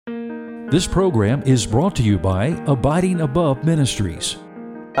This program is brought to you by Abiding Above Ministries.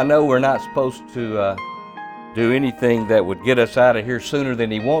 I know we're not supposed to do anything that would get us out of here sooner than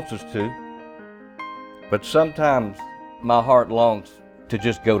He wants us to, but sometimes my heart longs to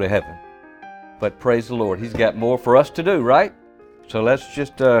just go to heaven. But praise the Lord, He's got more for us to do, right? So let's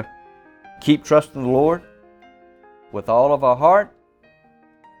just keep trusting the Lord with all of our heart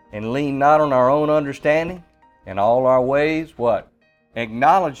and lean not on our own understanding. In all our ways, what?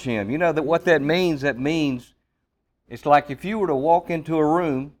 Acknowledge Him. You know what that means? That means it's like if you were to walk into a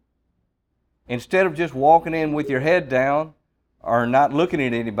room, instead of just walking in with your head down or not looking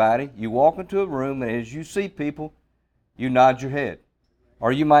at anybody, you walk into a room and as you see people, you nod your head.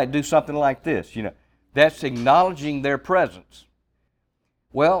 Or you might do something like this, That's acknowledging their presence.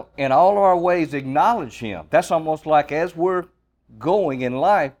 Well, in all of our ways, acknowledge Him. That's almost like as we're going in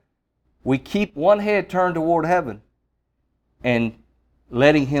life, we keep one head turned toward heaven and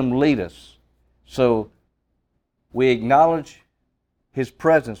letting Him lead us. So we acknowledge His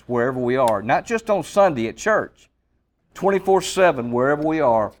presence wherever we are, not just on Sunday at church, 24/7 wherever we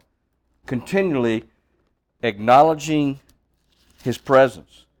are, continually acknowledging His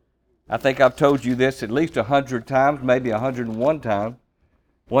presence. I think I've told you this at least 100 times, maybe 101 times.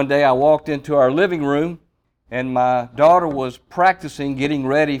 One day I walked into our living room and my daughter was practicing getting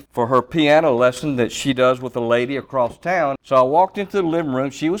ready for her piano lesson that she does with a lady across town. So I walked into the living room,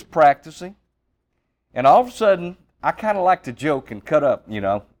 she was practicing, and all of a sudden, I kind of like to joke and cut up,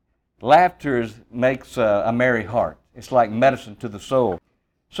 Laughter makes a merry heart. It's like medicine to the soul.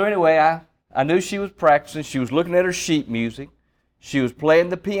 So anyway, I knew she was practicing. She was looking at her sheet music. She was playing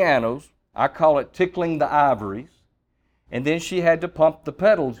the pianos. I call it tickling the ivories. And then she had to pump the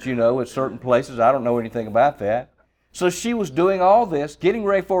pedals, at certain places. I don't know anything about that. So she was doing all this, getting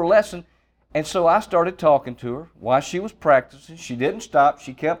ready for a lesson. And so I started talking to her while she was practicing. She didn't stop.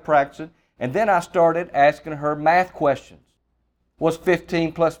 She kept practicing. And then I started asking her math questions. What's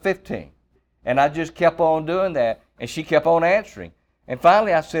 15 plus 15? And I just kept on doing that. And she kept on answering. And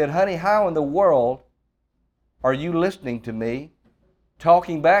finally I said, honey, how in the world are you listening to me,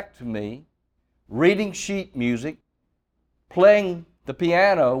 talking back to me, reading sheet music, playing the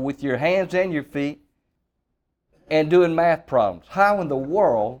piano with your hands and your feet, and doing math problems? How in the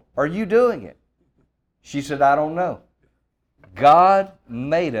world are you doing it? She said, I don't know. God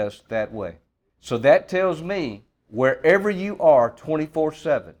made us that way. So that tells me wherever you are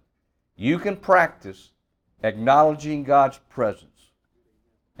 24/7, you can practice acknowledging God's presence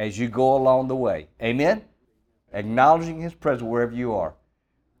as you go along the way. Amen? Acknowledging His presence wherever you are.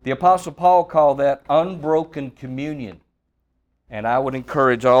 The Apostle Paul called that unbroken communion. And I would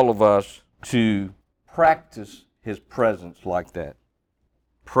encourage all of us to practice His presence like that.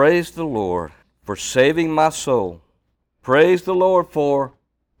 Praise the Lord for saving my soul. Praise the Lord for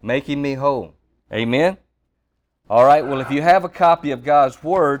making me whole. Amen? All right, well, if you have a copy of God's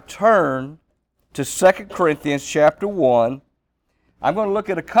Word, turn to 2 Corinthians chapter 1. I'm going to look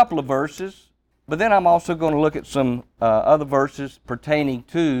at a couple of verses, but then I'm also going to look at some other verses pertaining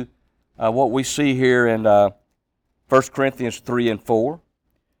to what we see here in 1 Corinthians 3 and 4.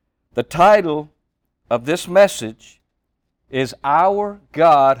 The title of this message is Our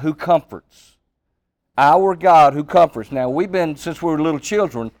God Who Comforts. Our God Who Comforts. Now, since we were little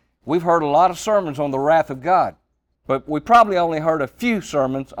children, we've heard a lot of sermons on the wrath of God, but we probably only heard a few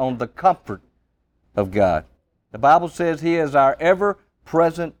sermons on the comfort of God. The Bible says He is our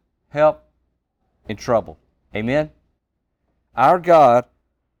ever-present help in trouble. Amen? Our God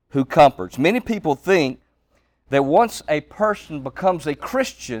Who Comforts. Many people think that once a person becomes a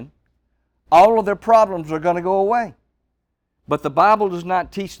Christian, all of their problems are going to go away. But the Bible does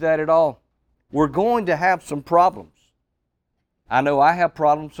not teach that at all. We're going to have some problems. I know I have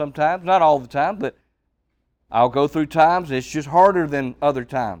problems sometimes, not all the time, but I'll go through times it's just harder than other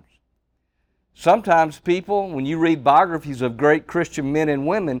times. Sometimes people, when you read biographies of great Christian men and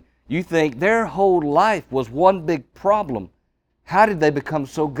women, you think their whole life was one big problem. How did they become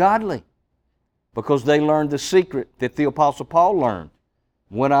so godly? Because they learned the secret that the Apostle Paul learned.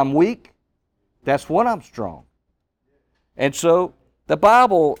 When I'm weak, that's when I'm strong. And so the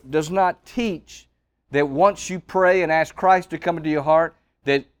Bible does not teach that once you pray and ask Christ to come into your heart,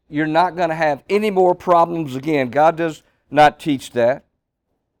 that you're not going to have any more problems again. God does not teach that.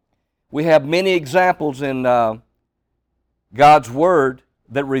 We have many examples in God's Word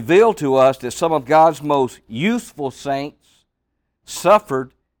that reveal to us that some of God's most useful saints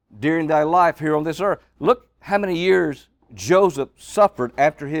suffered during their life here on this earth. Look how many years Joseph suffered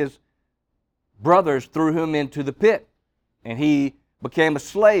after his brothers threw him into the pit, and he became a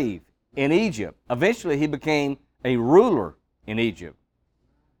slave in Egypt. Eventually he became a ruler in Egypt.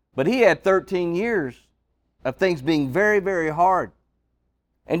 But he had 13 years of things being very, very hard.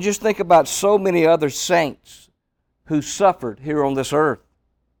 And just think about so many other saints who suffered here on this earth.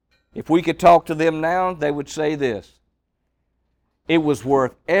 If we could talk to them now, they would say this: it was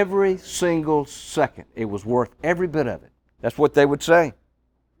worth every single second. It was worth every bit of it. That's what they would say.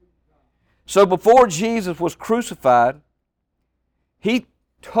 So before Jesus was crucified, he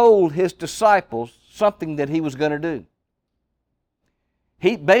told his disciples something that he was going to do.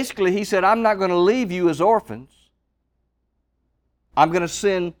 He said, I'm not going to leave you as orphans. I'm going to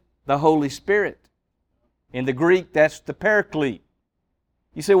send the Holy Spirit. In the Greek, that's the Paraclete.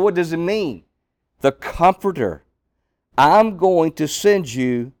 You say, what does it mean? The Comforter. I'm going to send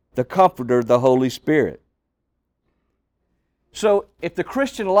you the Comforter, the Holy Spirit. So if the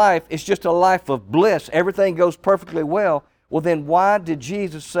Christian life is just a life of bliss, everything goes perfectly well, well then why did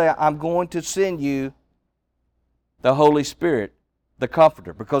Jesus say, I'm going to send you the Holy Spirit, the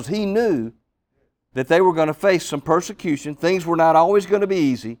Comforter? Because he knew that they were going to face some persecution. Things were not always going to be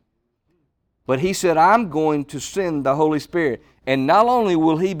easy. But he said, I'm going to send the Holy Spirit. And not only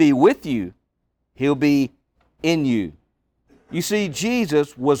will he be with you, he'll be in you. You see,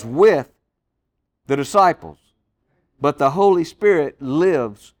 Jesus was with the disciples, but the Holy Spirit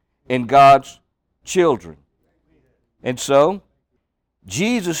lives in God's children. And so,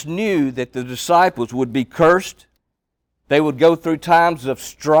 Jesus knew that the disciples would be cursed. They would go through times of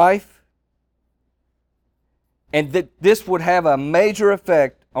strife, and that this would have a major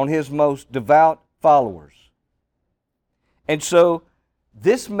effect on his most devout followers. And so,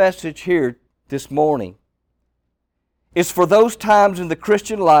 this message here this morning is for those times in the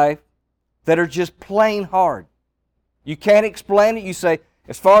Christian life that are just plain hard. You can't explain it. You say,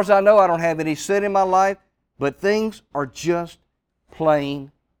 as far as I know, I don't have any sin in my life, but things are just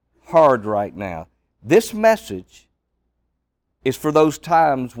plain hard right now. This message is for those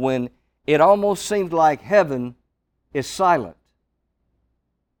times when it almost seems like heaven is silent.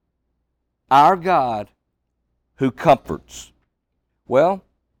 Our God who comforts. Well,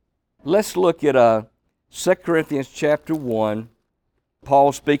 let's look at 2 Corinthians chapter 1.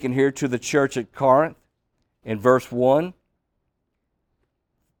 Paul speaking here to the church at Corinth in verse 1.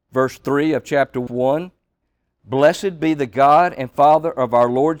 Verse 3 of chapter 1. Blessed be the God and Father of our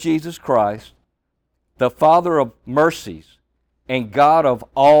Lord Jesus Christ, the Father of mercies and God of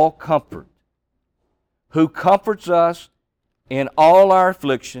all comfort, who comforts us in all our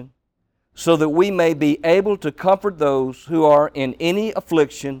affliction, so that we may be able to comfort those who are in any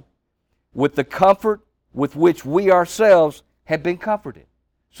affliction with the comfort with which we ourselves have been comforted.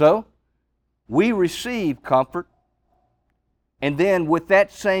 So, we receive comfort, and then with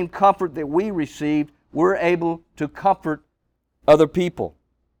that same comfort that we received, we're able to comfort other people.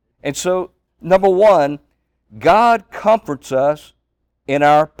 And so, number one, God comforts us in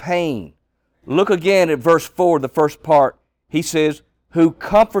our pain. Look again at verse 4, the first part. He says, who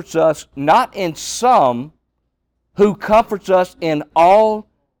comforts us not in some, who comforts us in all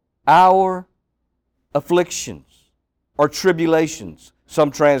our afflictions or tribulations,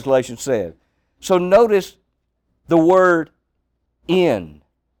 some translations said. So notice the word in.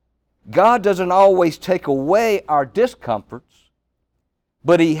 God doesn't always take away our discomforts,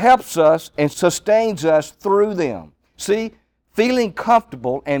 but He helps us and sustains us through them. See, feeling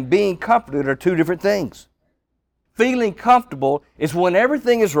comfortable and being comforted are two different things. Feeling comfortable is when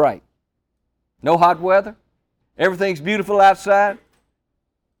everything is right. No hot weather, everything's beautiful outside,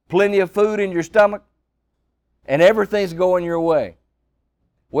 plenty of food in your stomach, and everything's going your way.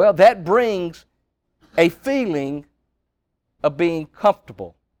 Well, that brings a feeling of being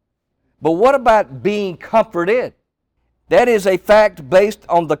comfortable. But what about being comforted? That is a fact based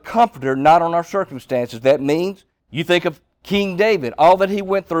on the Comforter, not on our circumstances. That means you think of King David, all that he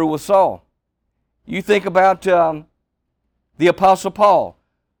went through with Saul. You think about the Apostle Paul,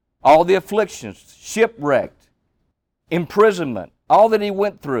 all the afflictions, shipwrecked, imprisonment, all that he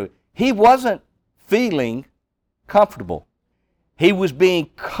went through. He wasn't feeling comfortable. He was being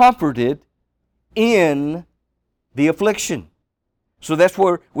comforted in the affliction. So that's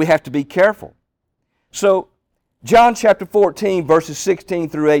where we have to be careful. So, John chapter 14, verses 16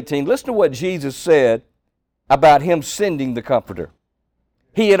 through 18, listen to what Jesus said about Him sending the Comforter.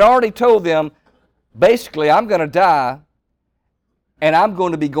 He had already told them, basically, I'm going to die and I'm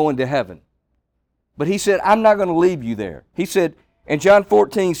going to be going to heaven. But He said, I'm not going to leave you there. He said, in John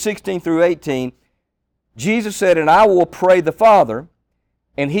 14, 16 through 18, Jesus said, and I will pray the Father,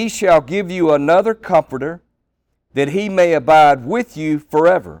 and He shall give you another Comforter, that He may abide with you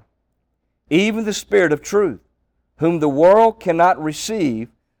forever, even the Spirit of truth, whom the world cannot receive,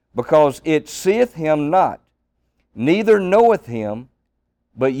 because it seeth Him not, neither knoweth Him.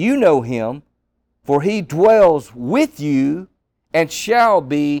 but you know him, for he dwells with you and shall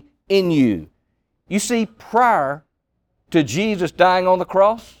be in you. You see, prior to Jesus dying on the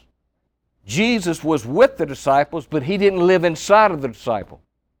cross, Jesus was with the disciples, but he didn't live inside of the disciple.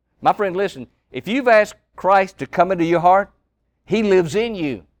 My friend, listen, if you've asked Christ to come into your heart, he lives in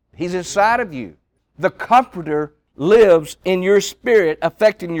you. He's inside of you. The Comforter lives in your spirit,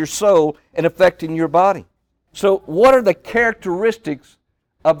 affecting your soul and affecting your body. So what are the characteristics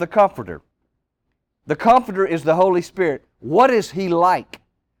of the Comforter? The Comforter is the Holy Spirit. What is he like?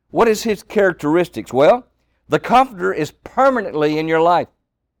 What is his characteristics? Well, the Comforter is permanently in your life.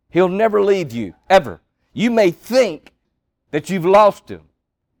 He'll never leave you, ever. You may think that you've lost him,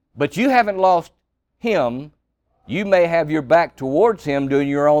 but you haven't lost him. You may have your back towards him doing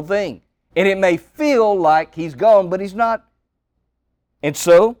your own thing. And it may feel like he's gone, but he's not. And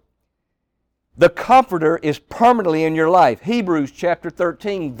so, the Comforter is permanently in your life. Hebrews chapter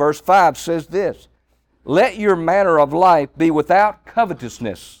 13, verse 5 says this, "Let your manner of life be without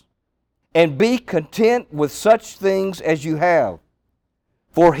covetousness, and be content with such things as you have.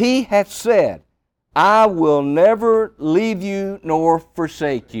 For he hath said, I will never leave you nor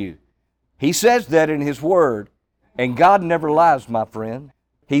forsake you." He says that in his word, and God never lies, my friend.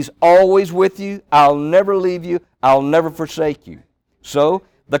 He's always with you. I'll never leave you. I'll never forsake you. So,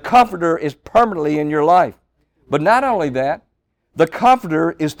 the Comforter is permanently in your life. But not only that, the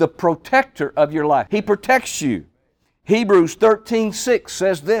Comforter is the protector of your life. He protects you. Hebrews 13:6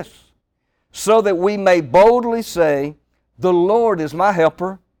 says this, "So that we may boldly say, the Lord is my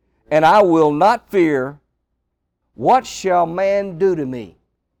helper, and I will not fear. What shall man do to me?"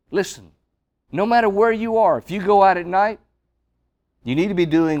 Listen, no matter where you are, if you go out at night, you need to be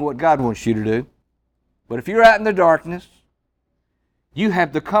doing what God wants you to do. But if you're out in the darkness, you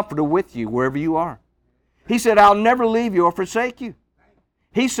have the Comforter with you wherever you are. He said, I'll never leave you or forsake you.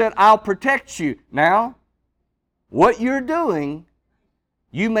 He said, I'll protect you. Now, what you're doing,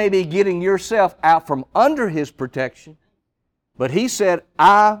 you may be getting yourself out from under his protection, but he said,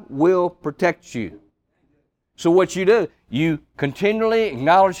 I will protect you. So what you do, you continually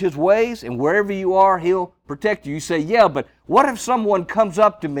acknowledge his ways, and wherever you are, he'll protect you. You say, yeah, but what if someone comes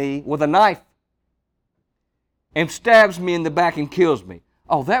up to me with a knife and stabs me in the back and kills me?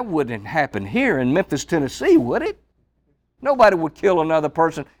 Oh, that wouldn't happen here in Memphis, Tennessee, would it? Nobody would kill another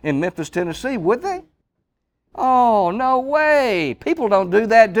person in Memphis, Tennessee, would they? Oh, no way. People don't do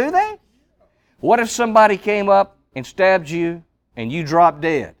that, do they? What if somebody came up and stabbed you and you dropped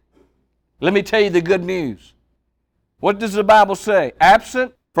dead? Let me tell you the good news. What does the Bible say?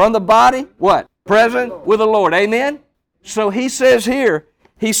 Absent from the body, what? Present with the Lord. Amen? So he says here,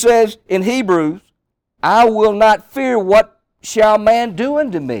 he says in Hebrews, I will not fear what shall man do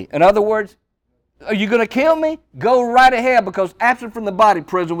unto me. In other words, are you going to kill me? Go right ahead, because absent from the body,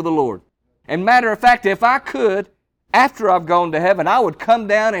 present with the Lord. And matter of fact, if I could, after I've gone to heaven, I would come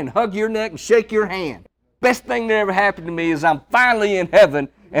down and hug your neck and shake your hand. Best thing that ever happened to me is I'm finally in heaven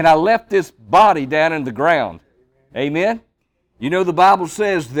and I left this body down in the ground. Amen? You know, the Bible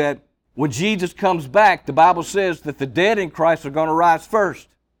says that when Jesus comes back, the Bible says that the dead in Christ are going to rise first.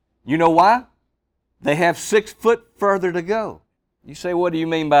 You know why? They have 6 foot further to go. You say, what do you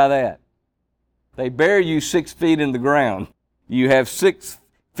mean by that? They bury you 6 feet in the ground. You have 6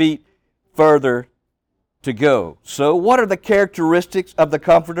 feet further to go. So what are the characteristics of the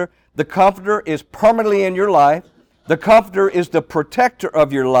Comforter? The Comforter is permanently in your life. The Comforter is the protector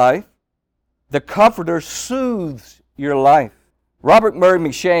of your life. The Comforter soothes your life. Robert Murray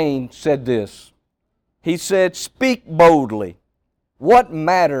McCheyne said this. He said, speak boldly. What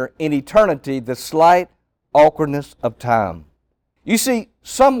matter in eternity the slight awkwardness of time? You see,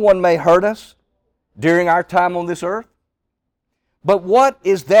 someone may hurt us during our time on this earth, but what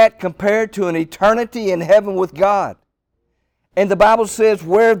is that compared to an eternity in heaven with God? And the Bible says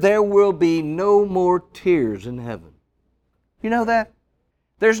where there will be no more tears in heaven. You know that?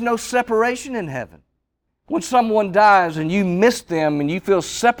 There's no separation in heaven. When someone dies and you miss them and you feel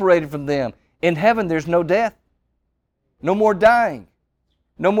separated from them, in heaven there's no death, no more dying,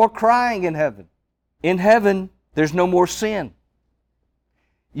 no more crying in heaven. In heaven there's no more sin.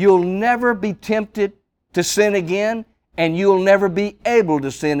 You'll never be tempted to sin again, and you'll never be able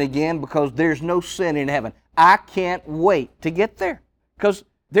to sin again, because there's no sin in heaven. I can't wait to get there, because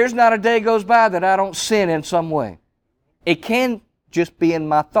there's not a day goes by that I don't sin in some way. It can just be in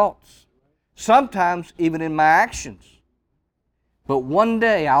my thoughts, sometimes even in my actions. But one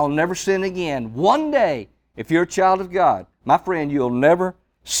day I'll never sin again. One day, if you're a child of God, my friend, you'll never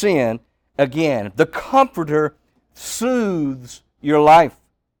sin again. The Comforter soothes your life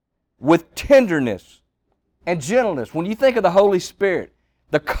with tenderness and gentleness. When you think of the Holy Spirit,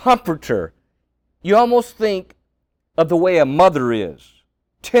 the Comforter. You almost think of the way a mother is,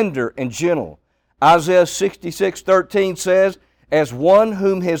 tender and gentle. Isaiah 66:13 says, as one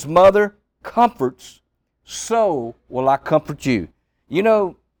whom his mother comforts, so will I comfort you. You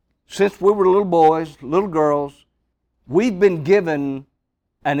know, since we were little boys, little girls, we've been given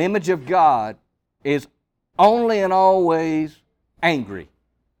an image of God is only and always angry.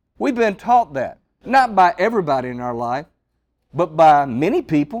 We've been taught that. Not by everybody in our life, but by many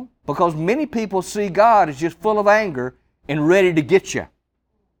people, because many people see God as just full of anger and ready to get you.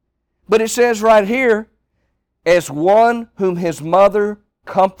 But it says right here, as one whom his mother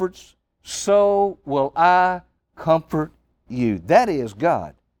comforts, so will I comfort you. That is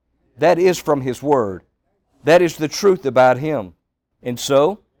God. That is from His Word. That is the truth about Him. And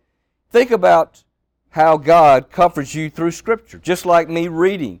so, think about how God comforts you through Scripture, just like me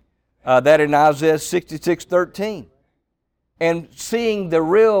reading that in Isaiah 66:13. And seeing the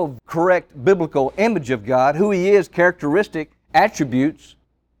real correct biblical image of God, who He is, characteristic, attributes.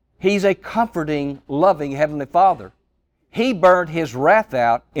 He's a comforting, loving Heavenly Father. He burned His wrath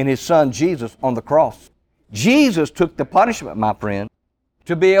out in His Son Jesus on the cross. Jesus took the punishment, my friend,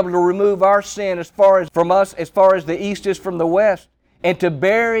 to be able to remove our sin as far as the east is from the west, and to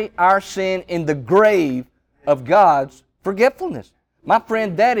bury our sin in the grave of God's forgetfulness. My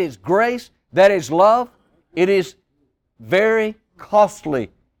friend, that is grace, that is love. It is very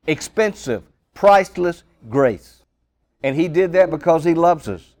costly, expensive, priceless grace. And He did that because He loves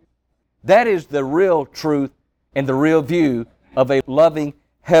us. That is the real truth and the real view of a loving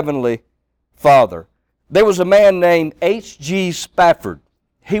Heavenly Father. There was a man named H.G. Spafford.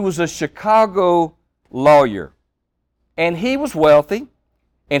 He was a Chicago lawyer. And he was wealthy,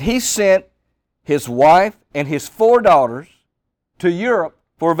 and he sent his wife and his 4 daughters to Europe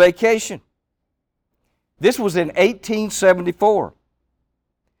for vacation. This was in 1874.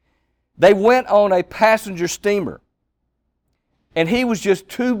 They went on a passenger steamer. And he was just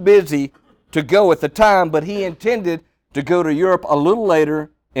too busy to go at the time, but he intended to go to Europe a little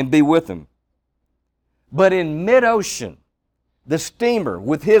later and be with them. But in mid-ocean, the steamer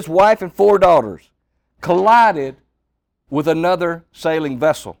with his wife and 4 daughters collided with another sailing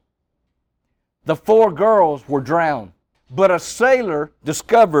vessel. The 4 girls were drowned, but a sailor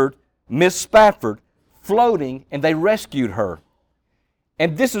discovered Miss Spafford floating, and they rescued her.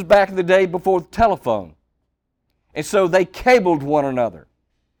 And this is back in the day before the telephone. And so they cabled one another.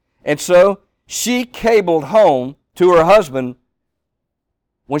 And so she cabled home to her husband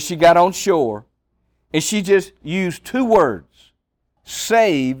when she got on shore, and she just used 2 words,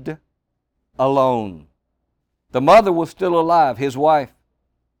 saved alone. The mother was still alive, his wife,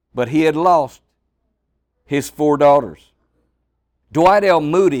 but he had lost his 4 daughters. Dwight L.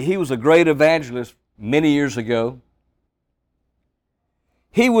 Moody, he was a great evangelist many years ago.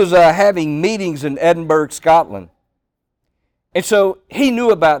 He was having meetings in Edinburgh, Scotland. And so he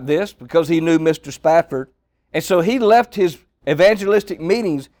knew about this because he knew Mr. Spafford. And so he left his evangelistic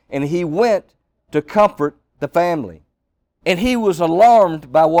meetings and he went to comfort the family. And he was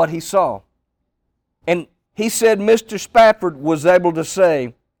alarmed by what he saw. And he said Mr. Spafford was able to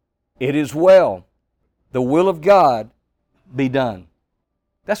say, "It is well, the will of God be done."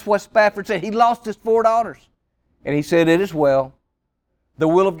 That's what Spafford said. He lost his 4 daughters. And he said, "It is well, the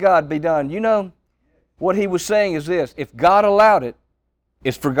will of God be done." You know, what he was saying is this: if God allowed it,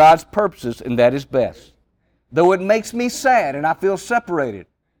 it's for God's purposes, and that is best. Though it makes me sad and I feel separated,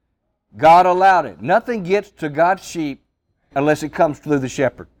 God allowed it. Nothing gets to God's sheep unless it comes through the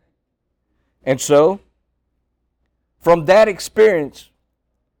shepherd. And so, from that experience,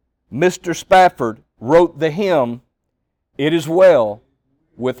 Mr. Spafford wrote the hymn, "It is Well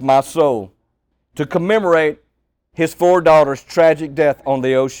with My Soul," to commemorate his 4 daughters' tragic death on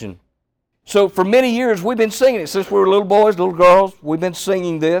the ocean. So for many years, we've been singing it. Since we were little boys, little girls, we've been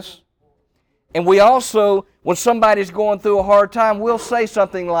singing this. And we also, when somebody's going through a hard time, we'll say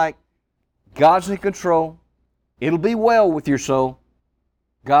something like, God's in control. It'll be well with your soul.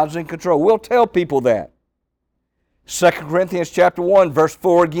 God's in control. We'll tell people that. 2 Corinthians chapter 1, verse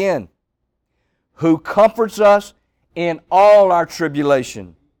 4 again. Who comforts us in all our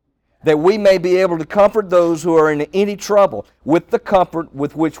tribulation, that we may be able to comfort those who are in any trouble with the comfort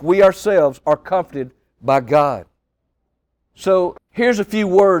with which we ourselves are comforted by God. So here's a few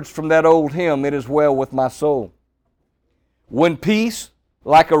words from that old hymn, "It is Well with My Soul." When peace,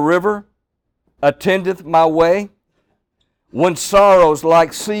 like a river, attendeth my way, when sorrows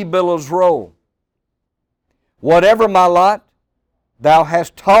like sea billows roll, whatever my lot, Thou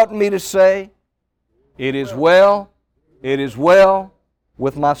hast taught me to say, it is well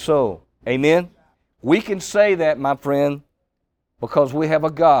with my soul. Amen? We can say that, my friend, Because we have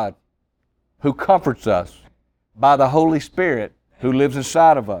a God who comforts us by the Holy Spirit who lives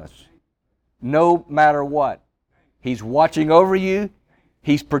inside of us. No matter what. He's watching over you.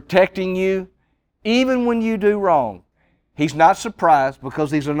 He's protecting you. Even when you do wrong. He's not surprised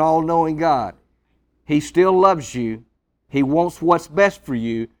because He's an all-knowing God. He still loves you. He wants what's best for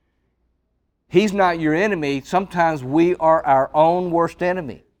you. He's not your enemy. Sometimes we are our own worst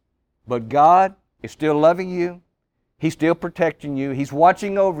enemy. But God is still loving you. He's still protecting you. He's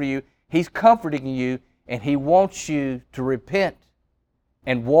watching over you. He's comforting you. And He wants you to repent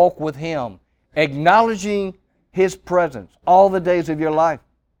and walk with Him, acknowledging His presence all the days of your life.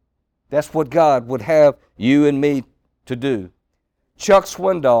 That's what God would have you and me to do. Chuck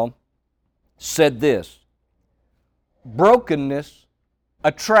Swindoll said this, brokenness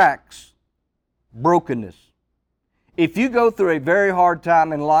attracts brokenness. If you go through a very hard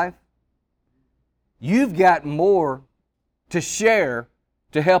time in life, you've got more to share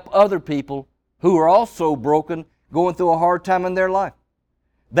to help other people who are also broken, going through a hard time in their life.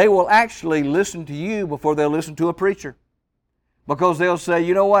 They will actually listen to you before they'll listen to a preacher. Because they'll say,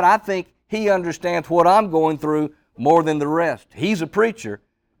 you know what, I think he understands what I'm going through more than the rest. He's a preacher,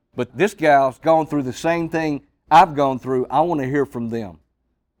 but this gal's gone through the same thing I've gone through. I want to hear from them.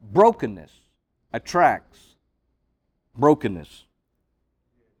 Brokenness attracts brokenness.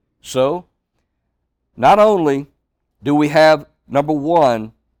 So, not only do we have, number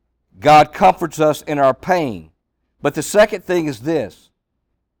one, God comforts us in our pain, but the second thing is this,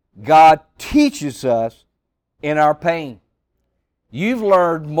 God teaches us in our pain. You've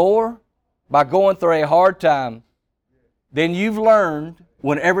learned more by going through a hard time than you've learned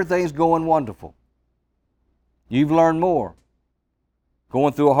when everything's going wonderful. You've learned more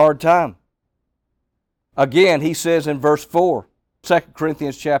going through a hard time. Again, he says in verse 4, 2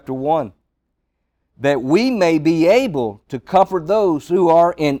 Corinthians chapter 1, that we may be able to comfort those who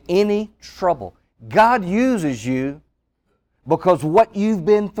are in any trouble. God uses you because what you've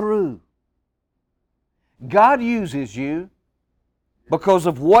been through. God uses you because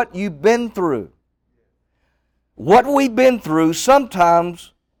of what you've been through. What we've been through,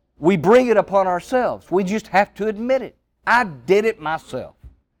 sometimes we bring it upon ourselves. We just have to admit it. I did it myself.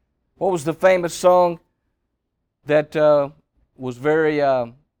 What was the famous song that was very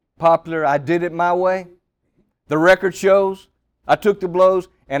popular? I did it my way. The record shows, I took the blows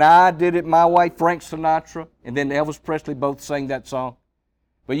and I did it my way. Frank Sinatra and then Elvis Presley both sang that song.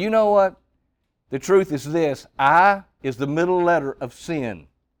 But you know what? The truth is this. I is the middle letter of sin.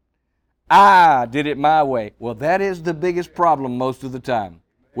 I did it my way. Well, that is the biggest problem most of the time.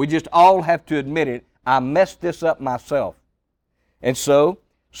 We just all have to admit it. I messed this up myself. And so,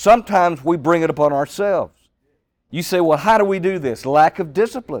 sometimes we bring it upon ourselves. You say, well, how do we do this? Lack of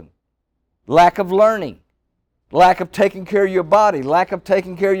discipline, lack of learning, lack of taking care of your body, lack of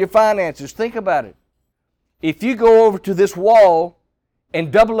taking care of your finances. Think about it. If you go over to this wall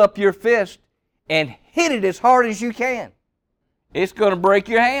and double up your fist and hit it as hard as you can, it's going to break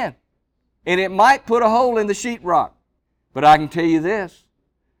your hand. And it might put a hole in the sheetrock. But I can tell you this,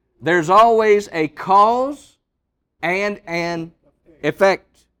 there's always a cause and an effect.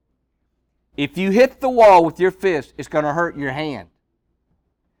 If you hit the wall with your fist, it's going to hurt your hand.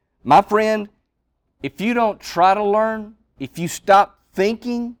 My friend, if you don't try to learn, if you stop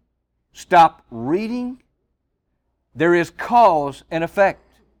thinking, stop reading, there is cause and effect.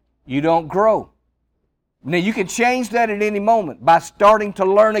 You don't grow. Now you can change that at any moment by starting to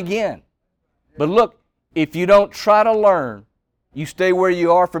learn again. But look, if you don't try to learn, you stay where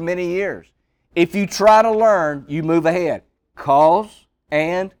you are for many years. If you try to learn, you move ahead. Cause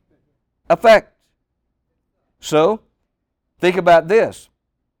and effect. So, think about this.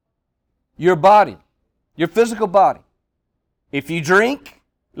 Your body, your physical body. If you drink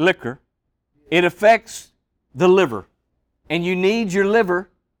liquor, it affects the liver. And you need your liver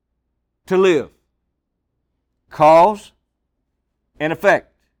to live. Cause and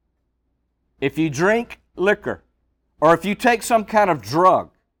effect. If you drink liquor, or if you take some kind of drug,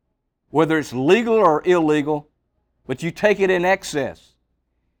 whether it's legal or illegal, but you take it in excess,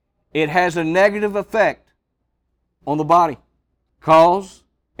 it has a negative effect on the body. Cause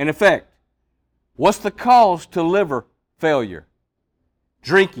and effect. What's the cause to liver failure?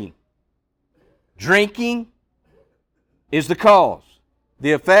 Drinking. Drinking is the cause.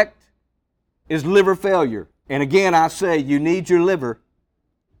 The effect is liver failure. And again, I say you need your liver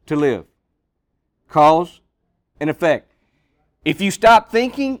to live. Cause and effect. If you stop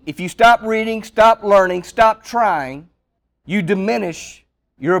thinking, if you stop reading, stop learning, stop trying, you diminish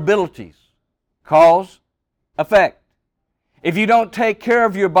your abilities. Cause, effect. If you don't take care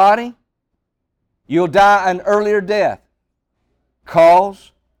of your body, you'll die an earlier death.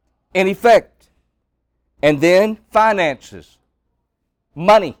 cause and effect. And then finances,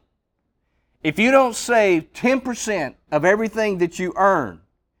 money. If you don't save 10% of everything that you earn,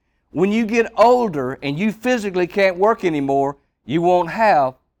 when you get older and you physically can't work anymore, you won't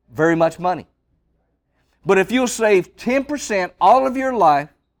have very much money. But if you'll save 10% all of your life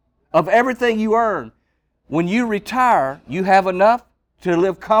of everything you earn, when you retire, you have enough to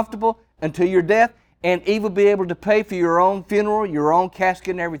live comfortable until your death and even be able to pay for your own funeral, your own casket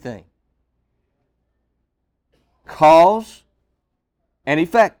and everything. Cause and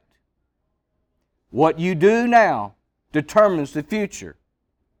effect. What you do now determines the future.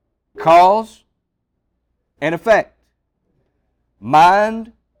 Cause and effect.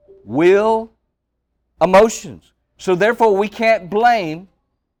 Mind, will, emotions. So therefore we can't blame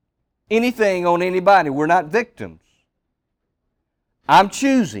anything on anybody. We're not victims. I'm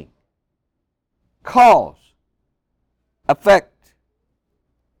choosing. Cause, effect.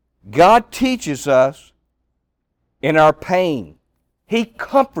 God teaches us in our pain. He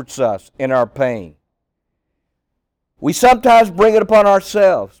comforts us in our pain. We sometimes bring it upon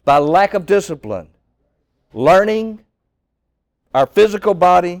ourselves by lack of discipline, learning, our physical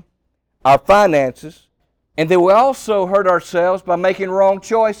body, our finances, and then we also hurt ourselves by making wrong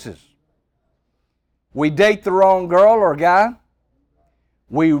choices. We date the wrong girl or guy.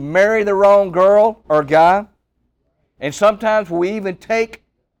 We marry the wrong girl or guy. And sometimes we even take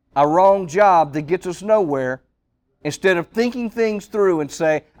a wrong job that gets us nowhere instead of thinking things through and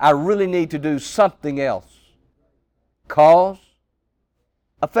say, I really need to do something else. Cause,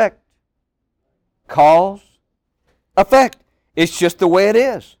 effect. Cause, effect. It's just the way it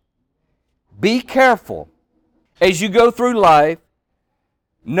is. Be careful as you go through life,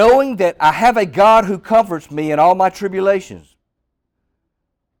 knowing that I have a God who comforts me in all my tribulations.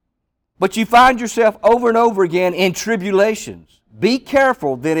 But you find yourself over and over again in tribulations. Be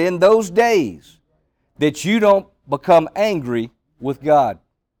careful that in those days that you don't become angry with God.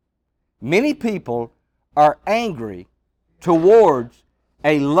 Many people are angry towards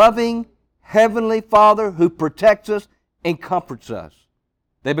a loving Heavenly Father who protects us and comforts us.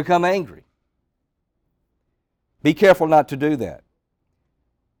 They become angry. Be careful not to do that.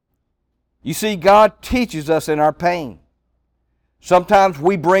 You see, God teaches us in our pain. Sometimes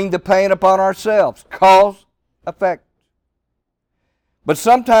we bring the pain upon ourselves. Cause, effect. But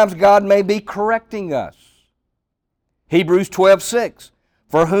sometimes God may be correcting us. Hebrews 12:6.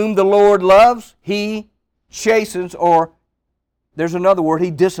 For whom the Lord loves, He chastens, or there's another word, He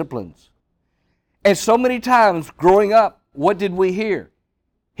disciplines. And so many times growing up, what did we hear?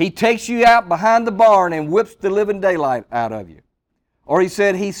 He takes you out behind the barn and whips the living daylight out of you. Or He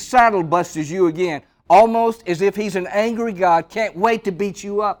said He saddle busts you again, almost as if He's an angry God, can't wait to beat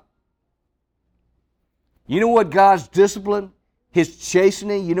you up. You know what God's discipline, His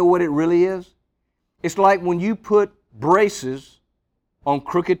chastening, you know what it really is? It's like when you put braces on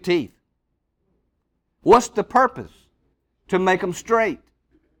crooked teeth. What's the purpose? To make them straight.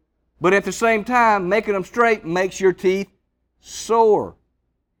 But at the same time, making them straight makes your teeth sore.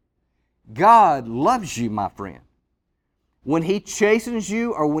 God loves you, my friend. When He chastens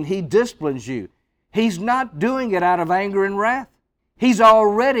you or when He disciplines you, He's not doing it out of anger and wrath. He's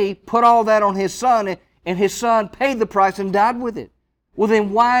already put all that on His Son, and His Son paid the price and died with it. Well,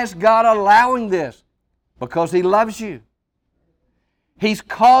 then why is God allowing this? Because He loves you. He's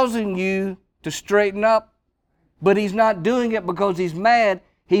causing you to straighten up, but He's not doing it because He's mad.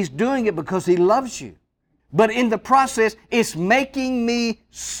 He's doing it because He loves you. But in the process, it's making me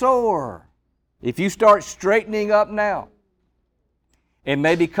sore. If you start straightening up now, and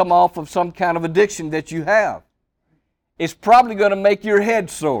maybe come off of some kind of addiction that you have, it's probably going to make your head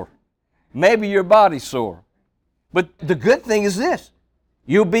sore. Maybe your body sore. But the good thing is this,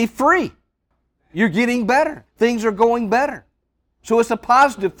 you'll be free. You're getting better. Things are going better. So it's a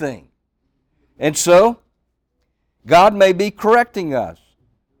positive thing. And so, God may be correcting us,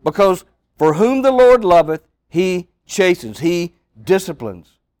 because for whom the Lord loveth, He chastens, He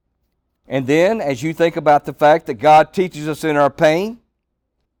disciplines. And then, as you think about the fact that God teaches us in our pain,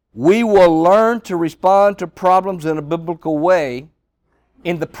 we will learn to respond to problems in a biblical way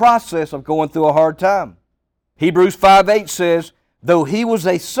in the process of going through a hard time. Hebrews 5:8 says, though He was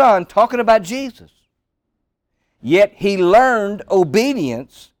a son, talking about Jesus, yet He learned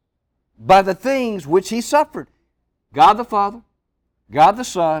obedience by the things which He suffered. God the Father, God the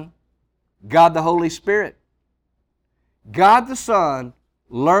Son, God the Holy Spirit. God the Son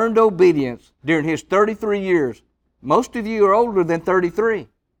learned obedience during His 33 years. Most of you are older than 33.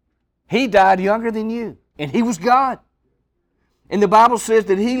 He died younger than you, and He was God. And the Bible says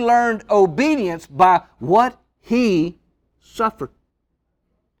that He learned obedience by what He suffered.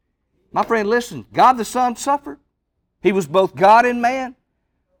 My friend, listen, God the Son suffered. He was both God and man.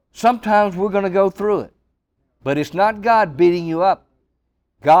 Sometimes we're going to go through it. But it's not God beating you up.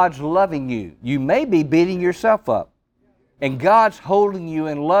 God's loving you. You may be beating yourself up. And God's holding you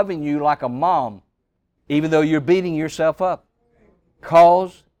and loving you like a mom, even though you're beating yourself up.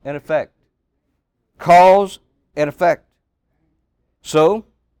 Cause and effect. Cause and effect. So,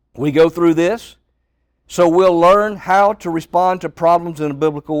 we go through this, so we'll learn how to respond to problems in a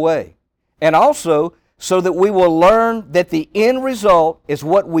biblical way. And also, so that we will learn that the end result is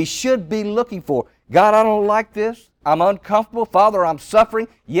what we should be looking for. God, I don't like this. I'm uncomfortable. Father, I'm suffering.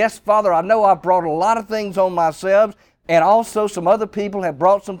 Yes, Father, I know I've brought a lot of things on myself, and also some other people have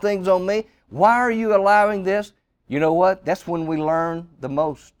brought some things on me. Why are you allowing this? You know what? That's when we learn the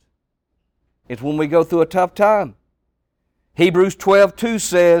most. It's when we go through a tough time. Hebrews 12:2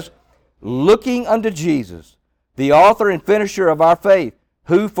 says, looking unto Jesus, the author and finisher of our faith,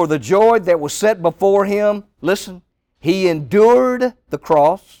 who for the joy that was set before him, listen, he endured the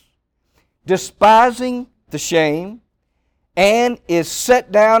cross, despising the shame, and is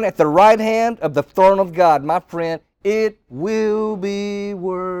set down at the right hand of the throne of God. My friend, it will be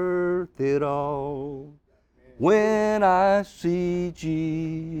worth it all when I see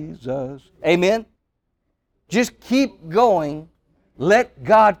Jesus. Amen? Just keep going. Let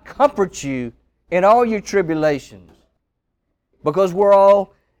God comfort you in all your tribulations, because we're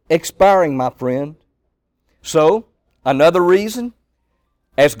all expiring, my friend. So, another reason,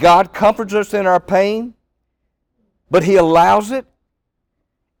 as God comforts us in our pain, but He allows it,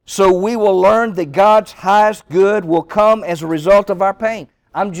 so we will learn that God's highest good will come as a result of our pain.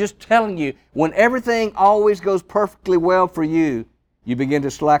 I'm just telling you, when everything always goes perfectly well for you, you begin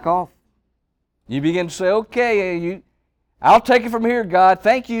to slack off. You begin to say, okay, I'll take it from here, God.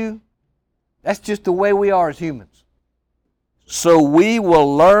 Thank you. That's just the way we are as humans. So we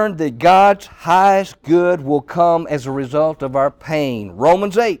will learn that God's highest good will come as a result of our pain.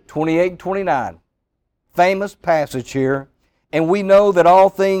 Romans 8:28 and 29. Famous passage here. And we know that all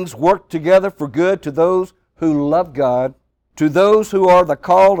things work together for good to those who love God, to those who are the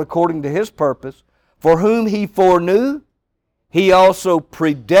called according to His purpose, for whom He foreknew, He also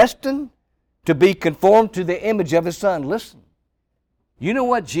predestined to be conformed to the image of His Son. Listen, you know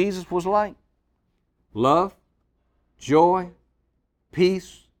what Jesus was like? Love, joy,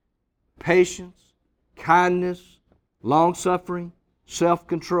 peace, patience, kindness, long-suffering,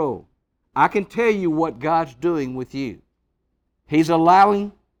 self-control. I can tell you what God's doing with you. He's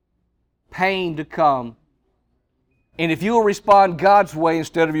allowing pain to come. And if you will respond God's way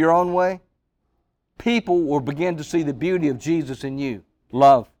instead of your own way, people will begin to see the beauty of Jesus in you.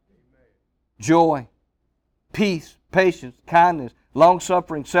 Love, joy, peace, patience, kindness,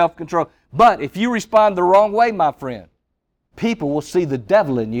 long-suffering, self-control. But if you respond the wrong way, my friend, people will see the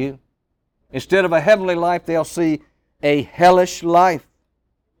devil in you. Instead of a heavenly life, they'll see a hellish life.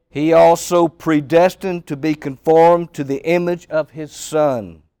 He also predestined to be conformed to the image of His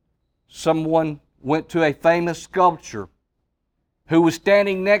Son. Someone went to a famous sculptor who was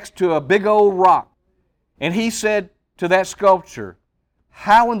standing next to a big old rock. And he said to that sculptor,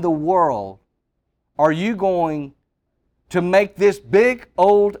 how in the world are you going to make this big,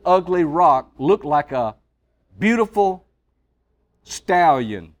 old, ugly rock look like a beautiful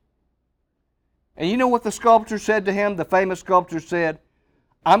stallion? And you know what the sculptor said to him? The famous sculptor said,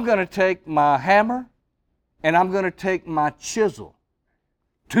 I'm going to take my hammer and I'm going to take my chisel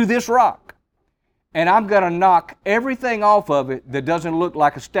to this rock, and I'm going to knock everything off of it that doesn't look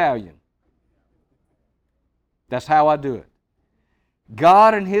like a stallion. That's how I do it.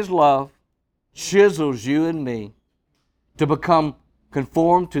 God in His love chisels you and me to become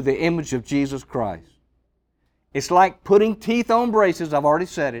conformed to the image of Jesus Christ. It's like putting teeth on braces. I've already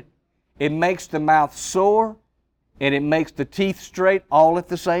said it. It makes the mouth sore and it makes the teeth straight all at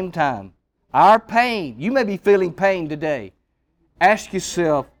the same time. Our pain, you may be feeling pain today. Ask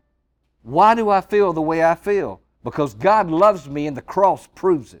yourself, why do I feel the way I feel? Because God loves me and the cross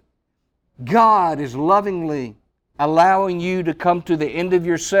proves it. God is lovingly allowing you to come to the end of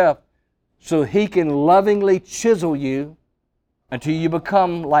yourself so He can lovingly chisel you until you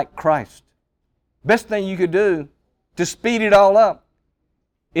become like Christ. Best thing you could do to speed it all up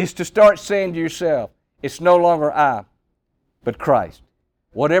is to start saying to yourself, it's no longer I, but Christ.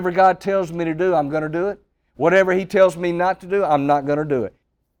 Whatever God tells me to do, I'm going to do it. Whatever He tells me not to do, I'm not going to do it.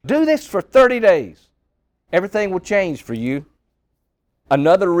 Do this for 30 days. Everything will change for you.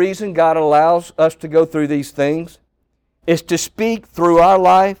 Another reason God allows us to go through these things is to speak through our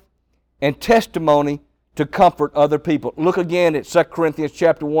life and testimony to comfort other people. Look again at 2 Corinthians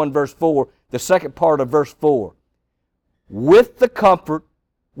chapter 1, verse 4, the second part of verse 4. with the comfort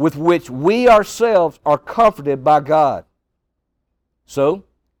with which we ourselves are comforted by God. So,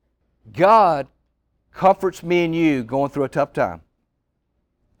 God comforts me and you going through a tough time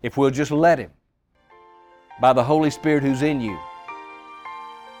if we'll just let Him, by the Holy Spirit who's in you.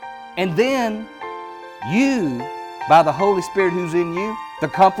 And then you, by the Holy Spirit who's in you, the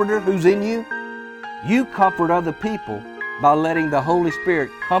Comforter who's in you, you comfort other people by letting the Holy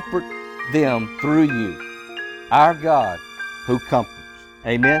Spirit comfort them through you. Our God who comforts.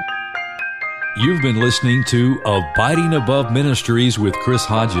 Amen. You've been listening to Abiding Above Ministries with Chris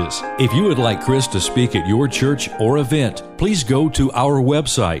Hodges. If you would like Chris to speak at your church or event, please go to our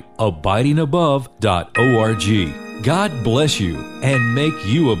website, abidingabove.org. God bless you and make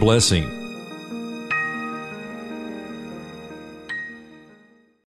you a blessing.